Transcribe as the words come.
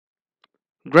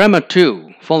Grammar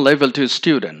 2 for Level 2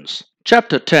 students.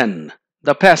 Chapter 10.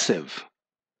 The Passive.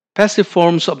 Passive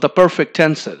forms of the perfect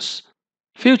tenses.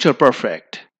 Future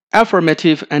perfect,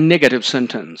 affirmative and negative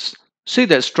sentence. See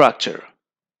the structure.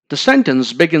 The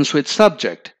sentence begins with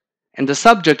subject, and the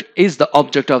subject is the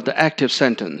object of the active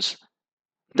sentence.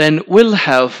 Then will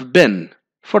have been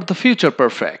for the future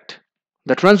perfect.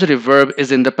 The transitive verb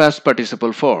is in the past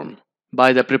participle form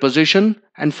by the preposition,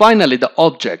 and finally the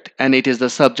object, and it is the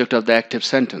subject of the active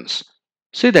sentence.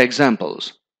 See the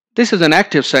examples. This is an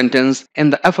active sentence in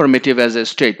the affirmative as a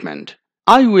statement.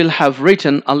 I will have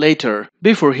written a letter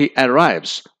before he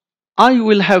arrives. I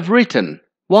will have written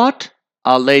what?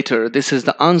 A letter. This is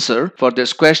the answer for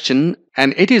this question,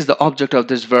 and it is the object of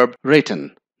this verb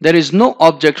written. There is no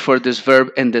object for this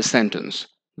verb in this sentence.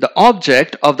 The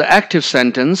object of the active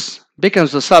sentence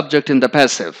becomes the subject in the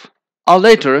passive. A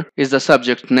letter is the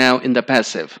subject now in the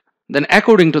passive. Then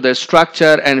according to the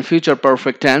structure and future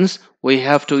perfect tense, we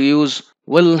have to use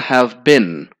will have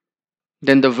been.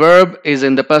 Then the verb is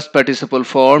in the past participle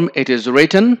form. It is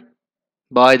written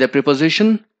by the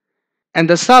preposition, and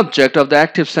the subject of the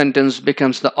active sentence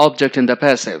becomes the object in the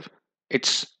passive.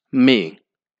 It's me.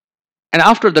 And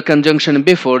after the conjunction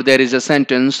before, there is a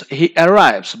sentence, he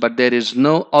arrives, but there is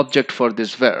no object for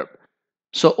this verb.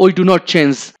 So we do not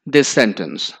change this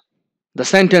sentence. The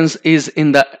sentence is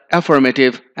in the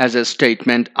affirmative as a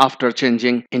statement after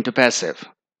changing into passive.